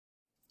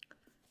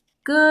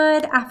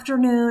Good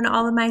afternoon,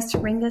 all of my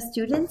Syringa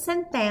students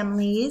and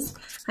families.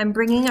 I'm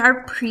bringing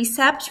our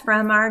precept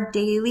from our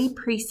daily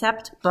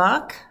precept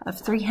book of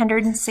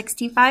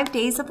 365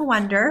 Days of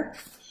Wonder.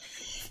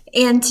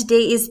 And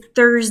today is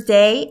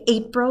Thursday,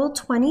 April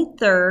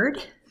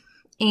 23rd.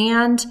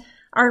 And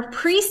our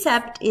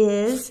precept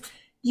is,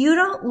 you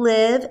don't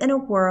live in a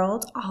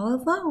world all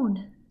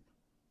alone.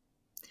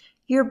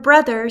 Your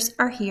brothers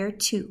are here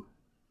too.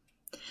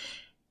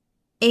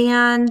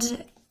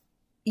 And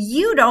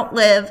you don't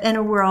live in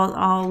a world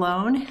all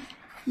alone.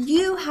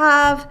 You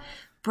have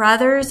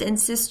brothers and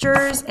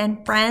sisters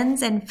and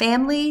friends and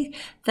family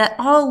that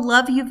all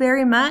love you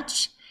very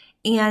much.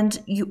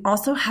 And you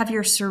also have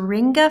your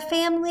Syringa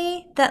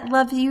family that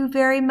love you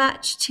very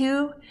much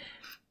too.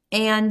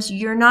 And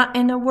you're not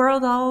in a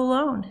world all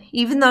alone.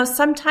 Even though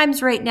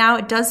sometimes right now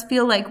it does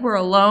feel like we're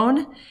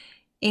alone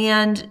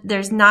and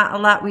there's not a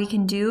lot we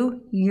can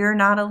do, you're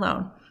not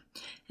alone.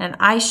 And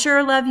I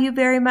sure love you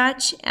very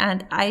much,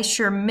 and I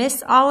sure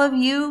miss all of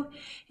you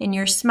and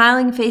your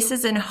smiling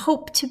faces and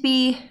hope to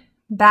be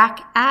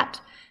back at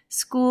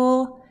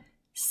school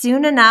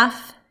soon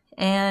enough.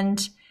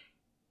 And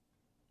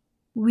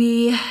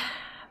we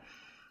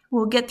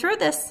will get through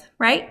this,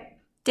 right?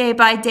 Day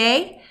by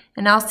day.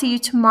 And I'll see you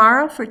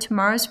tomorrow for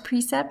tomorrow's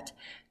precept.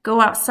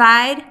 Go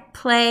outside,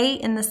 play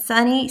in the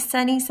sunny,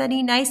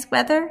 nice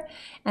weather,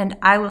 and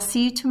I will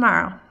see you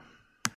tomorrow.